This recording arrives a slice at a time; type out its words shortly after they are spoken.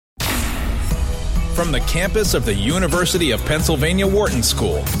from the campus of the University of Pennsylvania Wharton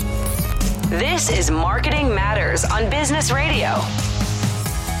School. This is Marketing Matters on Business Radio.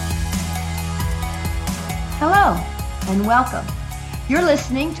 Hello and welcome. You're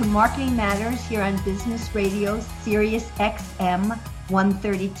listening to Marketing Matters here on Business Radio, Sirius XM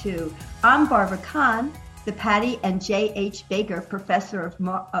 132. I'm Barbara Kahn, the Patty and J.H. Baker Professor of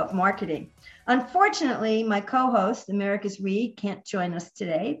Marketing. Unfortunately, my co-host, Americus Reed, can't join us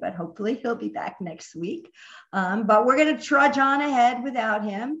today, but hopefully he'll be back next week. But we're going to trudge on ahead without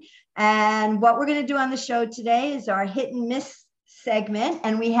him. And what we're going to do on the show today is our hit and miss segment.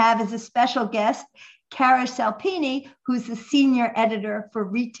 And we have as a special guest, Cara Salpini, who's the senior editor for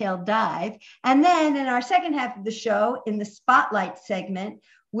Retail Dive. And then in our second half of the show, in the Spotlight segment,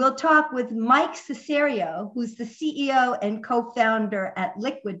 we'll talk with Mike Cesario, who's the CEO and co-founder at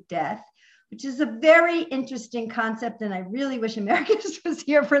Liquid Death, which is a very interesting concept, and I really wish Americus was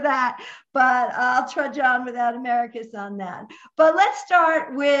here for that, but I'll trudge on without Americus on that. But let's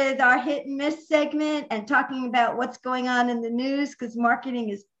start with our hit and miss segment and talking about what's going on in the news, because marketing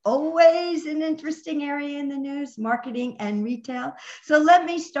is always an interesting area in the news, marketing and retail. So let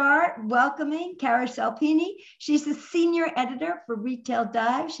me start welcoming Cara Salpini. She's the senior editor for Retail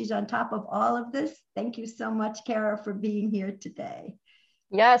Dive. She's on top of all of this. Thank you so much, Cara, for being here today.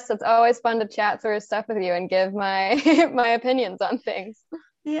 Yes, it's always fun to chat through stuff with you and give my my opinions on things.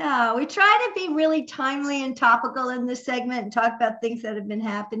 Yeah, we try to be really timely and topical in this segment and talk about things that have been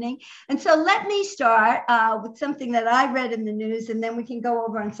happening. And so let me start with something that I read in the news, and then we can go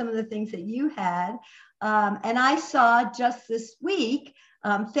over on some of the things that you had. And I saw just this week,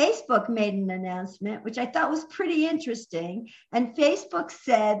 Facebook made an announcement, which I thought was pretty interesting. And Facebook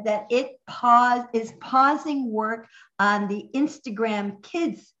said that it is pausing work on the Instagram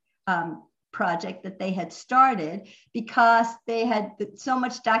Kids project that they had started because they had so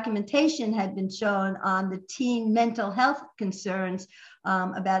much documentation had been shown on the teen mental health concerns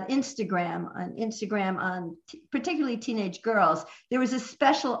about Instagram on particularly teenage girls. There was a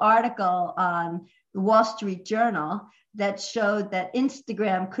special article on the Wall Street Journal that showed that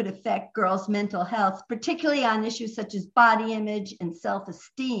Instagram could affect girls' mental health, particularly on issues such as body image and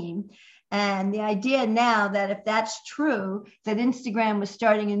self-esteem. And the idea now that if that's true, that Instagram was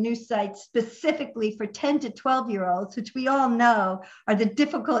starting a new site specifically for 10 to 12-year-olds, which we all know are the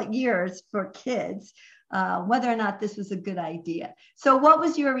difficult years for kids, whether or not this was a good idea. So what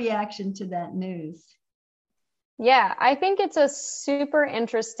was your reaction to that news? Yeah, I think it's a super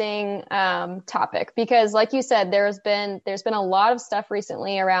interesting topic because, like you said, there's been a lot of stuff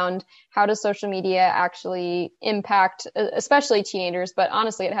recently around how does social media actually impact, especially teenagers, but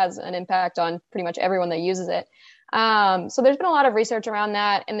honestly, it has an impact on pretty much everyone that uses it. So there's been a lot of research around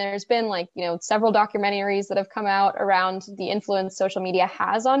that, and there's been several documentaries that have come out around the influence social media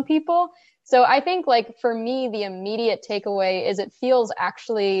has on people. So I think for me, the immediate takeaway is it feels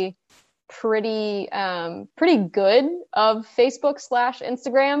actually pretty good of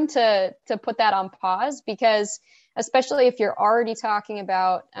Facebook/Instagram to put that on pause, because especially if you're already talking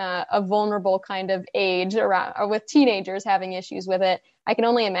about a vulnerable kind of age around or with teenagers having issues with it, I can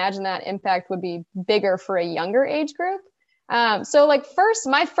only imagine that impact would be bigger for a younger age group. So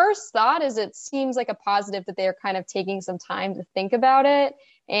my first thought is it seems like a positive that they're kind of taking some time to think about it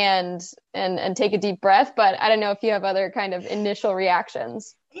and take a deep breath. But I don't know if you have other kind of initial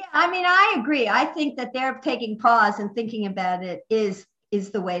reactions. Yeah, I mean, I agree. I think that they're taking pause and thinking about it is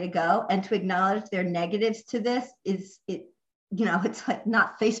the way to go, and to acknowledge their negatives to this it's like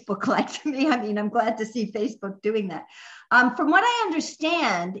not Facebook-like to me. I mean, I'm glad to see Facebook doing that. From what I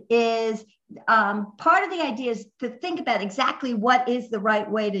understand is part of the idea is to think about exactly what is the right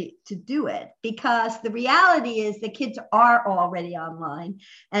way to do it, because the reality is the kids are already online.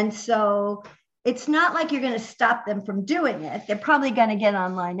 And so it's not like you're going to stop them from doing it. They're probably going to get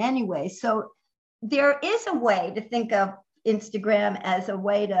online anyway. So there is a way to think of Instagram as a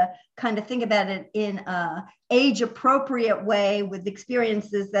way to kind of think about it in a age appropriate way with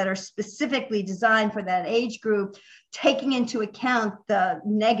experiences that are specifically designed for that age group, taking into account the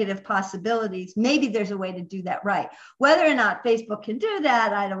negative possibilities. Maybe there's a way to do that right. Whether or not Facebook can do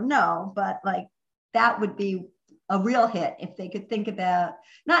that, I don't know, but that would be a real hit if they could think about,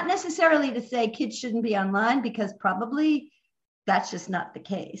 not necessarily to say kids shouldn't be online, because probably that's just not the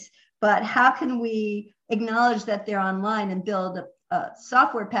case, but how can we acknowledge that they're online and build a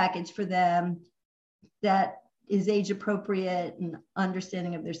software package for them that is age appropriate and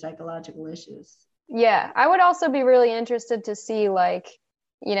understanding of their psychological issues. Yeah, I would also be really interested to see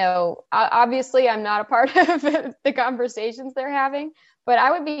obviously I'm not a part of the conversations they're having, but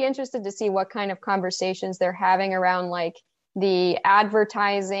I would be interested to see what kind of conversations they're having around the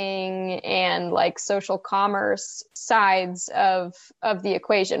advertising and like social commerce sides of the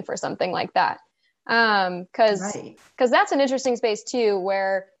equation for something like that. Because that's an interesting space too,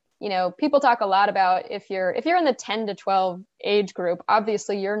 where, you know, people talk a lot about if you're in the 10 to 12 age group,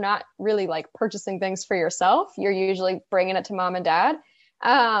 obviously you're not really like purchasing things for yourself. You're usually bringing it to mom and dad.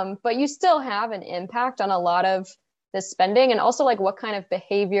 But you still have an impact on a lot of the spending, and also like what kind of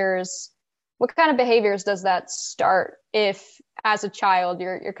behaviors does that start if as a child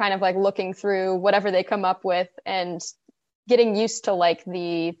you're kind of like looking through whatever they come up with and getting used to like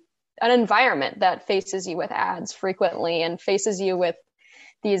an environment that faces you with ads frequently and faces you with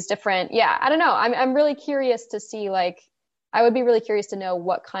these different, I don't know. I'm really curious to see, like, I would be really curious to know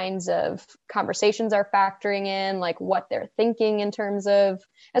what kinds of conversations are factoring in, like what they're thinking in terms of,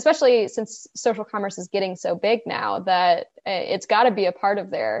 especially since social commerce is getting so big now that it's got to be a part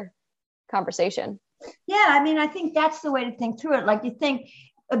of their conversation. Yeah, I mean, I think that's the way to think through it. Like, you think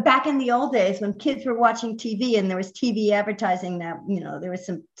back in the old days when kids were watching TV and there was TV advertising, that, you know, there was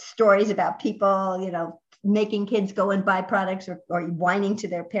some stories about people, you know, making kids go and buy products or whining to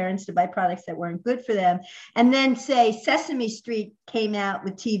their parents to buy products that weren't good for them. And then say Sesame Street came out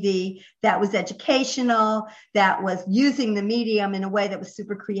with TV that was educational, that was using the medium in a way that was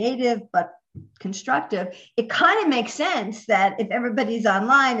super creative, but constructive. It kind of makes sense that if everybody's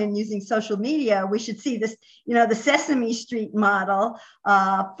online and using social media, we should see this, you know, the Sesame Street model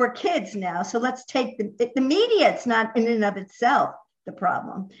for kids now. So let's take the media. It's not in and of itself the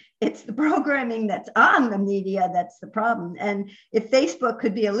problem. It's the programming that's on the media that's the problem. And if Facebook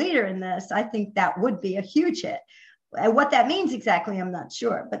could be a leader in this, I think that would be a huge hit. And what that means exactly, I'm not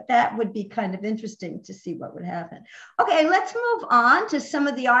sure, but that would be kind of interesting to see what would happen. Okay, let's move on to some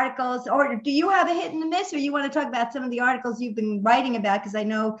of the articles. Or do you have a hit and a miss, or you want to talk about some of the articles you've been writing about? Because I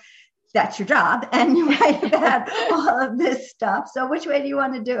know that's your job and you write about all of this stuff. So which way do you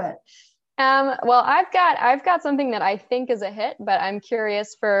want to do it? Well, I've got something that I think is a hit, but I'm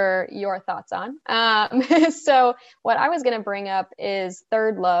curious for your thoughts on. So what I was going to bring up is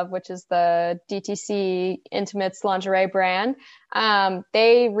Third Love, which is the DTC intimates lingerie brand.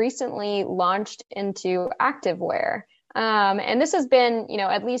 They recently launched into activewear. And this has been, you know,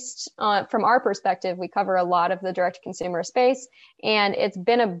 at least from our perspective, we cover a lot of the direct to consumer space, and it's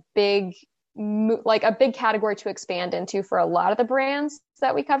been a big category to expand into for a lot of the brands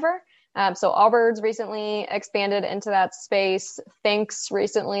that we cover. So Allbirds recently expanded into that space. Thinx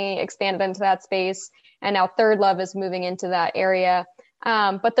recently expanded into that space. And now Third Love is moving into that area.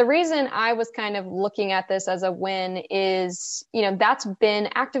 But the reason I was kind of looking at this as a win is, you know,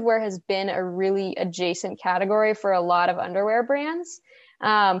 activewear has been a really adjacent category for a lot of underwear brands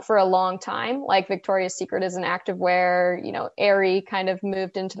for a long time. Like Victoria's Secret is an activewear, you know, Aerie kind of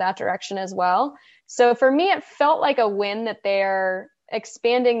moved into that direction as well. So for me, it felt like a win that they're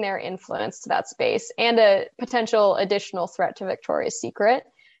expanding their influence to that space and a potential additional threat to Victoria's Secret.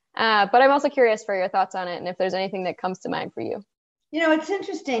 But I'm also curious for your thoughts on it and if there's anything that comes to mind for you. You know, it's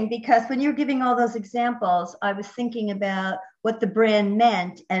interesting because when you're giving all those examples, I was thinking about what the brand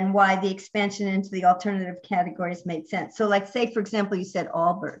meant and why the expansion into the alternative categories made sense. So like, say, for example, you said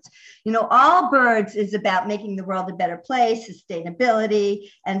Allbirds. You know, Allbirds is about making the world a better place, sustainability.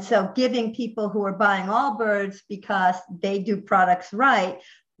 And so giving people who are buying Allbirds because they do products right,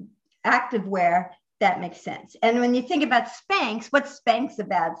 activewear, that makes sense. And when you think about Spanx, what's Spanx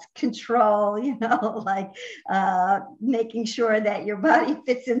about? It's control, you know, like making sure that your body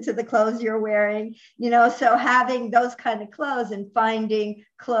fits into the clothes you're wearing, you know, so having those kind of clothes and finding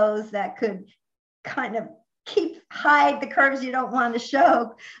clothes that could kind of hide the curves you don't want to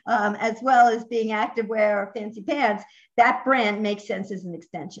show, as well as being activewear or fancy pants, that brand makes sense as an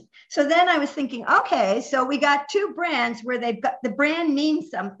extension. So then I was thinking, okay, so we got two brands where they've got the brand means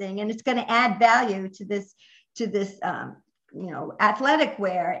something and it's going to add value to this, you know, athletic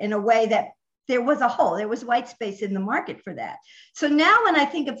wear in a way that there was white space in the market for that. So now when I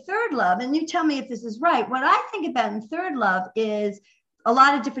think of Third Love, and you tell me if this is right, what I think about in Third Love is a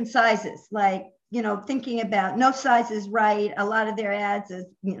lot of different sizes, like, you know, thinking about no size is right. A lot of their ads is,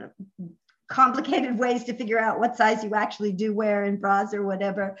 you know, complicated ways to figure out what size you actually do wear in bras or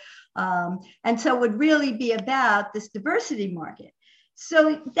whatever. And so it would really be about this diversity market.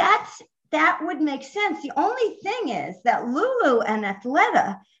 So that would make sense. The only thing is that Lulu and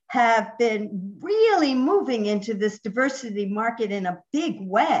Athleta have been really moving into this diversity market in a big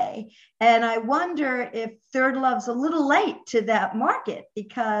way. And I wonder if Third Love's a little late to that market,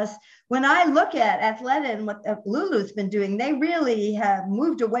 because when I look at Athleta and what Lulu's been doing, they really have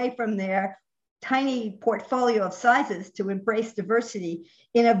moved away from their tiny portfolio of sizes to embrace diversity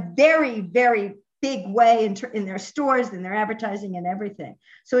in a very, very big way in their stores and their advertising and everything.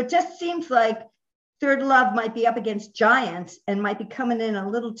 So it just seems like Third Love might be up against giants and might be coming in a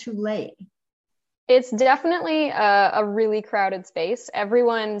little too late. It's definitely a really crowded space.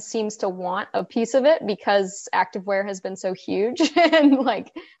 Everyone seems to want a piece of it because activewear has been so huge. And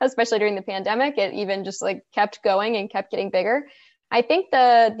like, especially during the pandemic, it even just like kept going and kept getting bigger. I think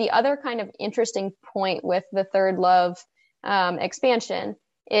the other kind of interesting point with the Third Love expansion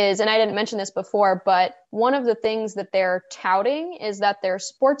is, and I didn't mention this before, but one of the things that they're touting is that their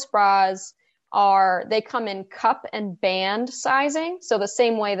sports bras they come in cup and band sizing. So the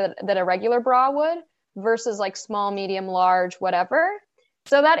same way that a regular bra would, versus like small, medium, large, whatever.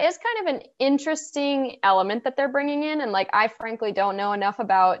 So that is kind of an interesting element that they're bringing in. And like, I frankly don't know enough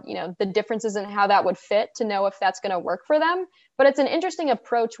about, the differences in how that would fit to know if that's going to work for them. But it's an interesting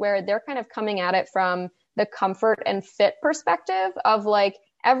approach where they're kind of coming at it from the comfort and fit perspective of like,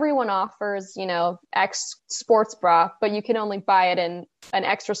 everyone offers, X sports bra, but you can only buy it in an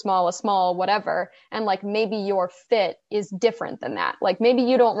extra small, a small, whatever. And like, maybe your fit is different than that. Like maybe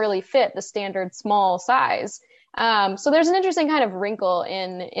you don't really fit the standard small size. So there's an interesting kind of wrinkle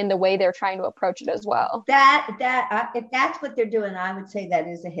in the way they're trying to approach it as well. If that's what they're doing, I would say that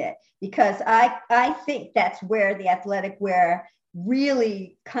is a hit, because I think that's where the athletic wear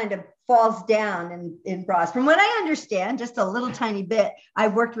really kind of falls down in bras. From what I understand, just a little tiny bit, I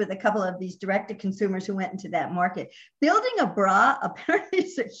worked with a couple of these direct-to-consumers who went into that market. Building a bra apparently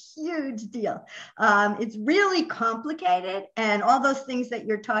is a huge deal. It's really complicated, and all those things that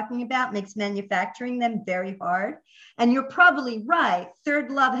you're talking about makes manufacturing them very hard. And you're probably right.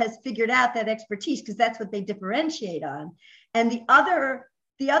 Third Love has figured out that expertise because that's what they differentiate on. And the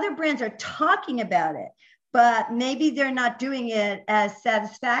other brands are talking about it, but maybe they're not doing it as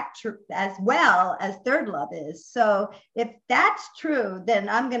satisfactory as well as Third Love is. So if that's true, then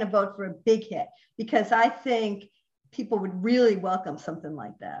I'm going to vote for a big hit, because I think people would really welcome something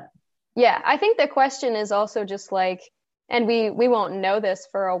like that. Yeah, I think the question is also just like, and we won't know this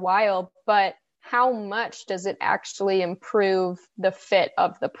for a while, but how much does it actually improve the fit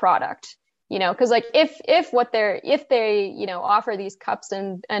of the product? Because like if they offer these cups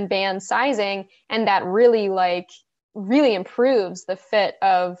and band sizing, and that really improves the fit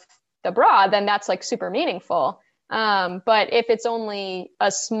of the bra, then that's like super meaningful. But if it's only a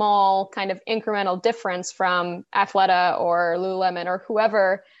small kind of incremental difference from Athleta or Lululemon or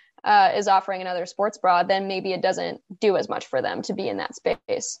whoever is offering another sports bra, then maybe it doesn't do as much for them to be in that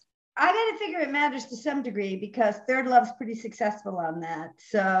space. I got to figure it matters to some degree, because Third Love's pretty successful on that.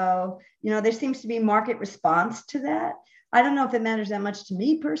 So, there seems to be market response to that. I don't know if it matters that much to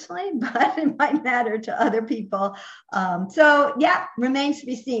me personally, but it might matter to other people. So yeah, remains to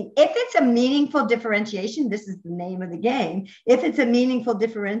be seen. If it's a meaningful differentiation, this is the name of the game. If it's a meaningful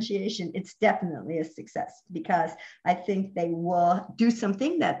differentiation, it's definitely a success, because I think they will do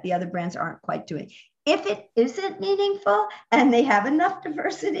something that the other brands aren't quite doing. If it isn't meaningful and they have enough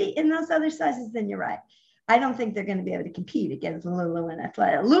diversity in those other sizes, then you're right. I don't think they're going to be able to compete against Lulu and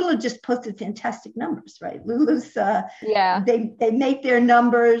Athleta. Lulu just posted fantastic numbers, right? Lulu's, they made their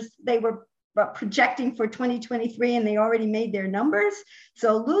numbers. They were projecting for 2023 and they already made their numbers.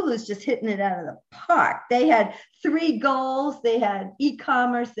 So Lulu's just hitting it out of the park. They had 3 goals. They had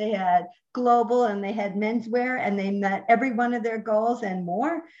e-commerce, they had global, and they had menswear, and they met every one of their goals and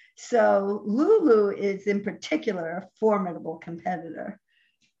more. So Lulu is in particular a formidable competitor.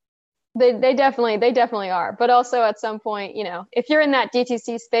 They definitely are. But also at some point, if you're in that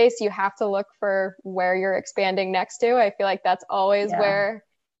DTC space, you have to look for where you're expanding next to. I feel like that's always where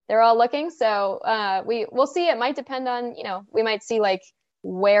they're all looking. So we'll see. It might depend on, we might see like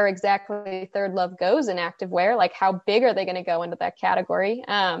where exactly Third Love goes in activewear, like how big are they going to go into that category?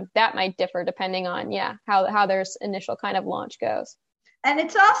 That might differ depending on, how their initial kind of launch goes. And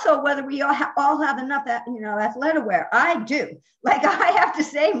it's also whether we all have enough, Athleta wear. I do. Like, I have to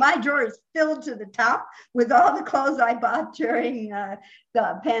say, my drawer is filled to the top with all the clothes I bought during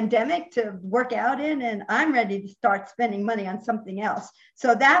the pandemic to work out in, and I'm ready to start spending money on something else.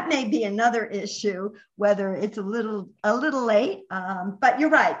 So that may be another issue, whether it's a little late. But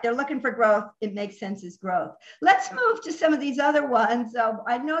you're right. They're looking for growth. It makes sense as growth. Let's move to some of these other ones.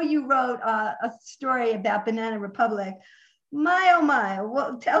 I know you wrote a story about Banana Republic. My, oh my,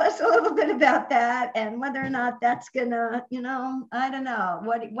 well, tell us a little bit about that and whether or not that's gonna, I don't know.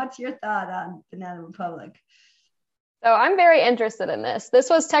 What's your thought on Banana Republic? So I'm very interested in this. This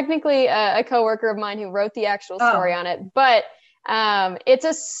was technically a coworker of mine who wrote the actual story on it, but it's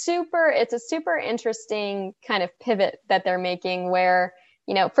a super interesting kind of pivot that they're making where,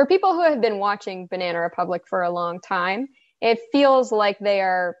 for people who have been watching Banana Republic for a long time, it feels like they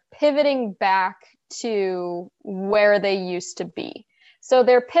are pivoting back to where they used to be. So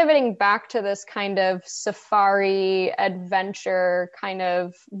they're pivoting back to this kind of safari adventure kind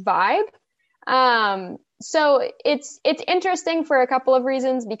of vibe. So it's interesting for a couple of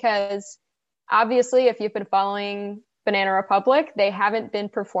reasons, because obviously if you've been following Banana Republic, they haven't been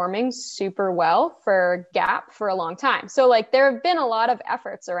performing super well for Gap for a long time. So like there have been a lot of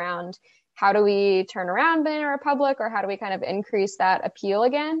efforts around how do we turn around Banana Republic, or how do we kind of increase that appeal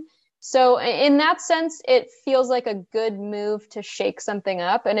again? So in that sense, it feels like a good move to shake something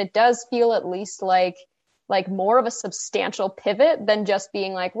up. And it does feel at least like more of a substantial pivot than just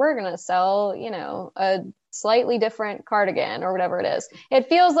being like, we're going to sell, a slightly different cardigan or whatever it is. It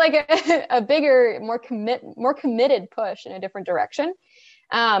feels like a bigger, more committed push in a different direction.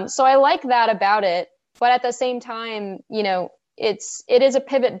 So I like that about it. But at the same time, it is a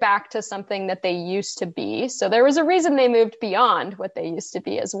pivot back to something that they used to be. So there was a reason they moved beyond what they used to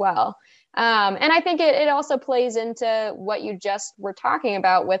be as well. And I think it also plays into what you just were talking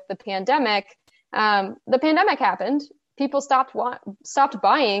about with the pandemic. The pandemic happened. People stopped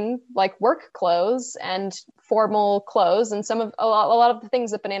buying like work clothes and formal clothes and a lot of the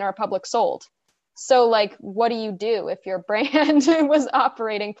things that Banana Republic sold. So like, what do you do if your brand was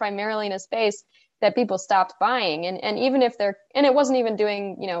operating primarily in a space that people stopped buying? And even if it wasn't even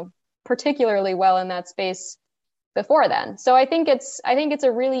doing, particularly well in that space before then. So I think it's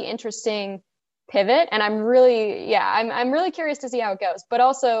a really interesting pivot, and I'm really curious to see how it goes. But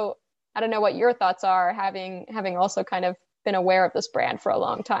also, I don't know what your thoughts are, having also kind of been aware of this brand for a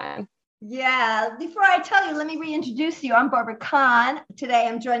long time. Yeah, before I tell you, let me reintroduce you. I'm Barbara Kahn. Today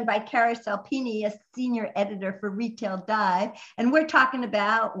I'm joined by Cara Salpini, a senior editor for Retail Dive, and we're talking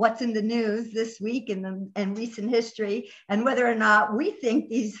about what's in the news this week and recent history, and whether or not we think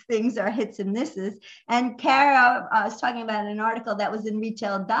these things are hits and misses. And Cara was talking about an article that was in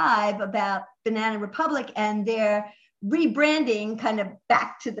Retail Dive about Banana Republic and their rebranding kind of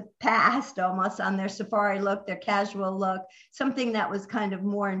back to the past, almost, on their safari look, their casual look, something that was kind of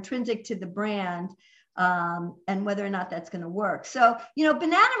more intrinsic to the brand, and whether or not that's going to work. So,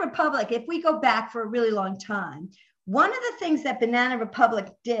 Banana Republic, if we go back for a really long time, one of the things that Banana Republic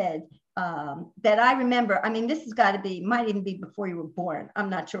did that I remember, this has got to be, might even be before you were born. I'm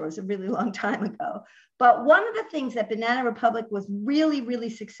not sure. It was a really long time ago. But one of the things that Banana Republic was really, really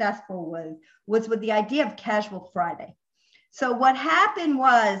successful was with the idea of Casual Friday. So what happened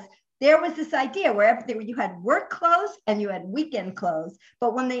was there was this idea where you had work clothes and you had weekend clothes.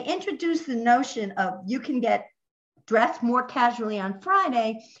 But when they introduced the notion of you can get dressed more casually on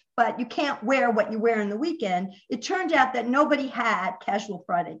Friday, but you can't wear what you wear in the weekend, it turned out that nobody had Casual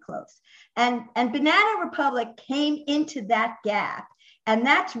Friday clothes. And Banana Republic came into that gap. And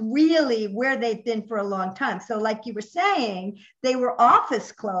that's really where they've been for a long time. So like you were saying, they were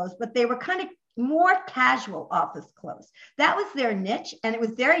office clothes, but they were kind of more casual office clothes. That was their niche. And it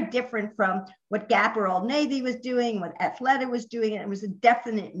was very different from what Gap or Old Navy was doing, what Athleta was doing. And it was a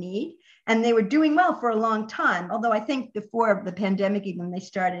definite need. And they were doing well for a long time. Although I think before the pandemic, even they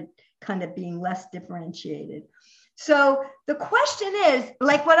started kind of being less differentiated. So the question is,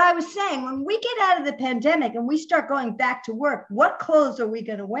 like what I was saying, when we get out of the pandemic and we start going back to work, what clothes are we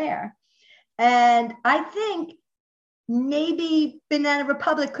going to wear? And I think maybe Banana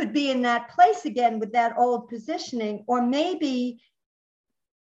Republic could be in that place again with that old positioning, or maybe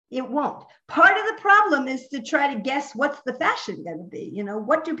it won't. Part of the problem is to try to guess what's the fashion going to be.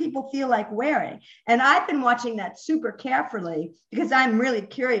 What do people feel like wearing? And I've been watching that super carefully because I'm really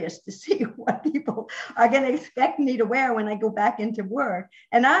curious to see what people are going to expect me to wear when I go back into work.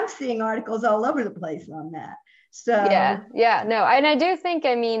 And I'm seeing articles all over the place on that. So no, and I do think,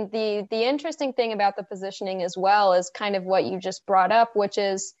 the interesting thing about the positioning as well is kind of what you just brought up, which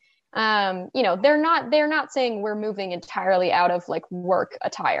is, they're not saying we're moving entirely out of like work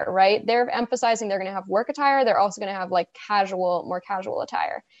attire, right? They're emphasizing they're going to have work attire. They're also going to have like more casual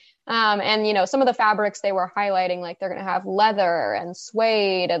attire. And some of the fabrics they were highlighting, like they're going to have leather and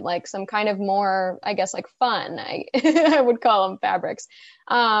suede and like some kind of more, I guess, like fun, I would call them fabrics.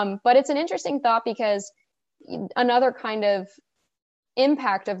 But it's an interesting thought because another kind of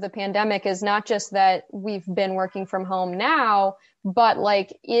impact of the pandemic is not just that we've been working from home now, but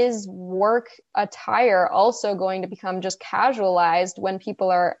like, is work attire also going to become just casualized when people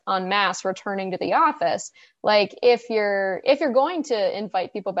are en masse returning to the office? Like if you're going to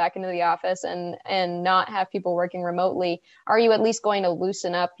invite people back into the office and not have people working remotely, are you at least going to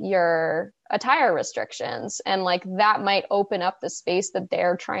loosen up your attire restrictions? And like that might open up the space that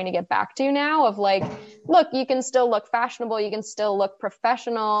they're trying to get back to now of like, look, you can still look fashionable, you can still look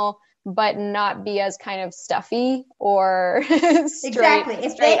professional, but not be as kind of stuffy or exactly.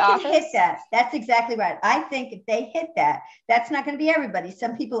 If they can office. hit that, that's exactly right. I think if they hit that, that's not going to be everybody.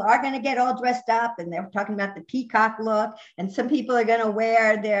 Some people are going to get all dressed up, and they're talking about the peacock look, and some people are going to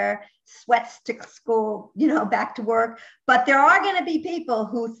wear their sweats to school, back to work. But there are going to be people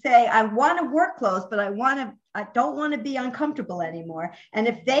who say, I want to work clothes, but I don't want to be uncomfortable anymore. And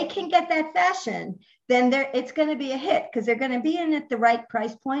if they can get that fashion, then it's going to be a hit, because they're going to be in at the right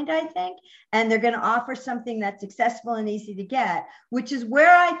price point, I think. And they're going to offer something that's accessible and easy to get, which is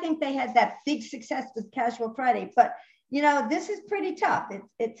where I think they had that big success with Casual Friday. But, this is pretty tough.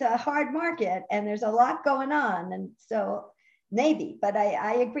 It's a hard market, and there's a lot going on. And so maybe, but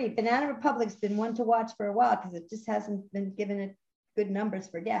I agree. Banana Republic's been one to watch for a while, because it just hasn't been given it good numbers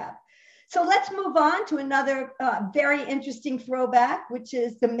for Gap. So let's move on to another very interesting throwback, which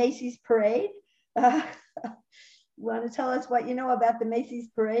is the Macy's Parade. You want to tell us what you know about the Macy's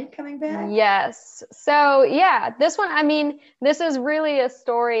Parade coming back? Yes. So yeah, this one, this is really a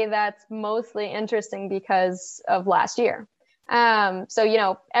story that's mostly interesting because of last year.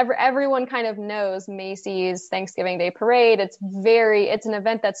 So, everyone kind of knows Macy's Thanksgiving Day Parade. It's an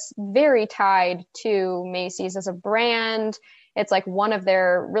event that's very tied to Macy's as a brand. It's like one of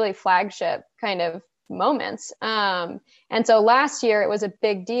their really flagship kind of moments. And so last year it was a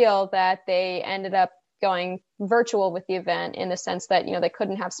big deal that they ended up going virtual with the event, in the sense that, they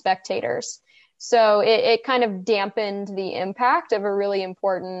couldn't have spectators. So it kind of dampened the impact of a really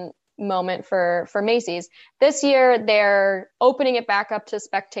important moment for Macy's. This year, they're opening it back up to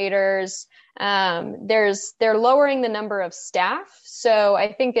spectators. They're lowering the number of staff. So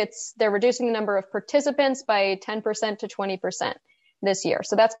I think they're reducing the number of participants by 10% to 20% this year.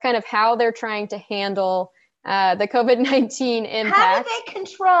 So that's kind of how they're trying to handle the COVID-19 impact. How do they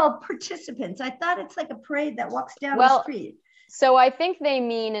control participants? I thought it's like a parade that walks down the street. So I think they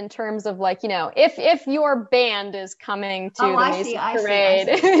mean in terms of like, if your band is coming to the Macy's Parade,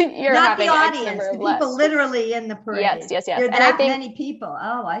 you're not having the audience, X number of the people literally in the parade. Yes. There are that many people.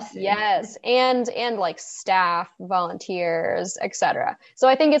 Oh, I see. Yes, and like staff, volunteers, etc. So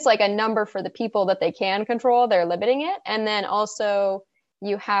I think it's like a number for the people that they can control. They're limiting it, and then also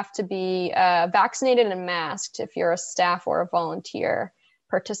you have to be vaccinated and masked if you're a staff or a volunteer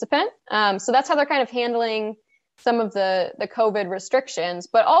participant. So that's how they're kind of handling some of the COVID restrictions.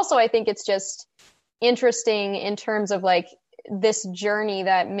 But also I think it's just interesting in terms of like this journey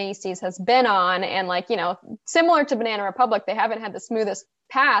that Macy's has been on. And like, similar to Banana Republic, they haven't had the smoothest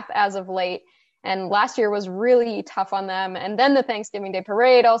path as of late. And last year was really tough on them. And then the Thanksgiving Day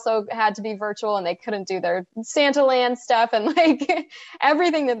Parade also had to be virtual, and they couldn't do their Santa Land stuff. And like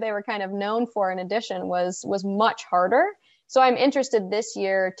everything that they were kind of known for in addition was much harder. So I'm interested this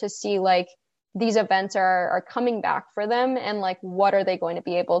year to see like these events are coming back for them, and like what are they going to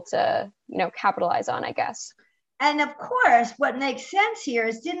be able to, capitalize on, I guess. And of course, what makes sense here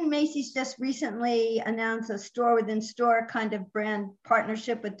is, didn't Macy's just recently announce a store within store kind of brand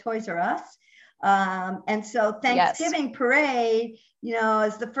partnership with Toys R Us? And so Thanksgiving Parade,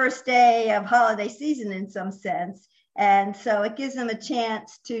 is the first day of holiday season in some sense. And so it gives them a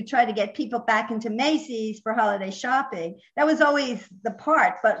chance to try to get people back into Macy's for holiday shopping. That was always the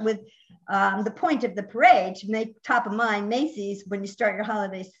part, but with the point of the parade to make top of mind Macy's when you start your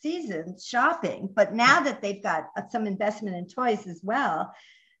holiday season shopping. But now that they've got some investment in toys as well,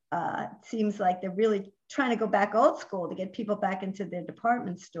 it seems like they're really trying to go back old school to get people back into their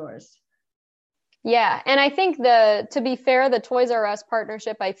department stores. Yeah. And I think to be fair, the Toys R Us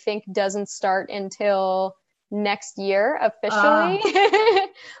partnership, I think doesn't start until next year officially.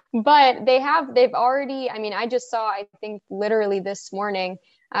 But they've already, I just saw, I think literally this morning,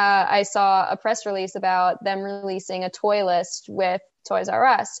 I saw a press release about them releasing a toy list with Toys R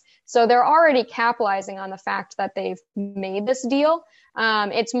Us. So they're already capitalizing on the fact that they've made this deal.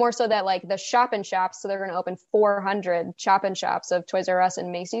 It's more so that like the shop and shops, so they're going to open 400 shop and shops of Toys R Us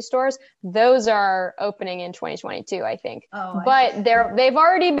and Macy's stores. Those are opening in 2022, I think. But they've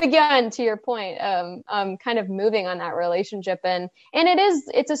already begun, to your point, kind of moving on that relationship. And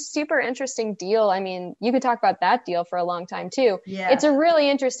it's a super interesting deal. You could talk about that deal for a long time too. Yeah. It's a really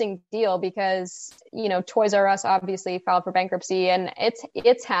interesting deal because, Toys R Us obviously filed for bankruptcy, and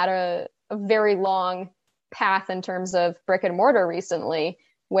it's had a very long path in terms of brick and mortar recently,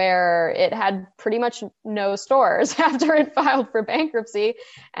 where it had pretty much no stores after it filed for bankruptcy.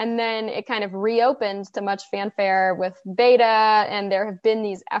 And then it kind of reopened to much fanfare with beta. And there have been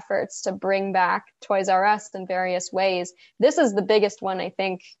these efforts to bring back Toys R Us in various ways. This is the biggest one, I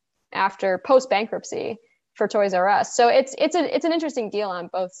think, after post bankruptcy for Toys R Us. So it's an interesting deal on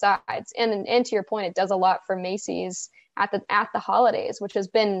both sides. And to your point, it does a lot for Macy's at the holidays, which has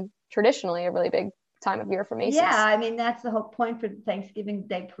been traditionally a really big time of year for Macy's. Yeah, I mean, that's the whole point for the Thanksgiving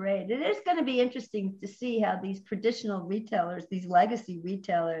Day parade. It is going to be interesting to see how these traditional retailers, these legacy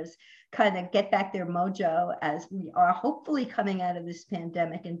retailers, kind of get back their mojo as we are hopefully coming out of this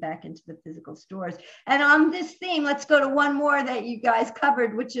pandemic and back into the physical stores. And on this theme, let's go to one more that you guys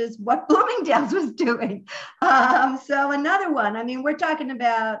covered, which is what Bloomingdale's was doing. So another one, I mean, we're talking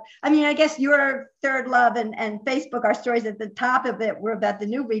about, I mean, I guess your third love and Facebook, our stories at the top of it were about the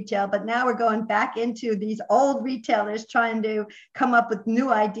new retail, but now we're going back into these old retailers trying to come up with new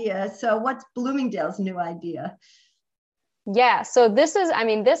ideas. So what's Bloomingdale's new idea? Yeah, so this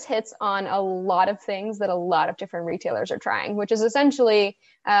hits on a lot of things that a lot of different retailers are trying, which is essentially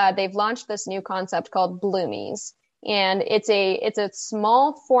they've launched this new concept called Bloomies. And it's a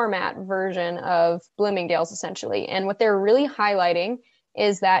small format version of Bloomingdale's essentially. And what they're really highlighting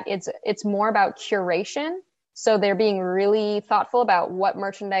is that it's more about curation. So they're being really thoughtful about what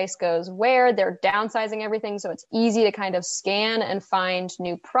merchandise goes where. They're downsizing everything so it's easy to kind of scan and find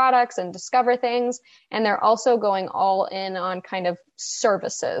new products and discover things. And they're also going all in on kind of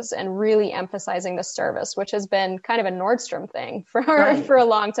services and really emphasizing the service, which has been kind of a Nordstrom thing for a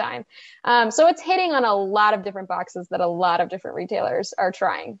long time. So it's hitting on a lot of different boxes that a lot of different retailers are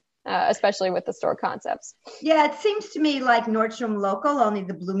trying. Especially with the store concepts. Yeah, it seems to me like Nordstrom Local, only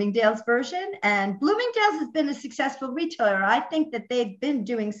the Bloomingdale's version. And Bloomingdale's has been a successful retailer. I think that they've been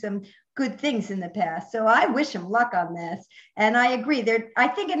doing some good things in the past. So I wish them luck on this. And I agree. I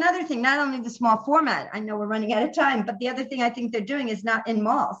think another thing, not only the small format, I know we're running out of time, but the other thing I think they're doing is not in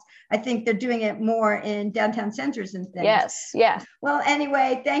malls. I think they're doing it more in downtown centers and things. Yes, yes. Well,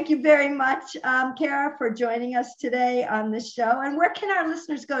 anyway, thank you very much, Cara, for joining us today on this show. And where can our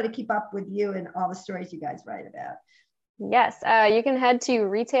listeners go to keep up with you and all the stories you guys write about? Yes, you can head to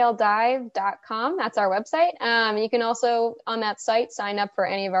retaildive.com. That's our website. You can also on that site sign up for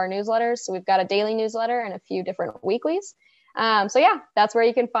any of our newsletters. So we've got a daily newsletter and a few different weeklies. So yeah, that's where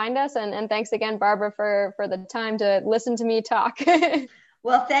you can find us. And thanks again, Barbara, for the time to listen to me talk.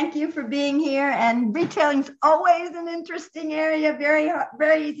 Well, thank you for being here. And retailing's always an interesting area. Very,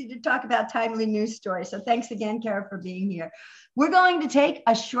 very easy to talk about timely news stories. So thanks again, Cara, for being here. We're going to take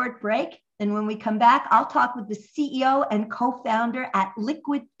a short break. And when we come back, I'll talk with the CEO and co-founder at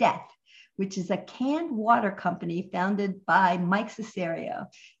Liquid Death, which is a canned water company founded by Mike Cesario.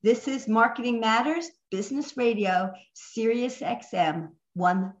 This is Marketing Matters, Business Radio, Sirius XM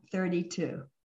 132.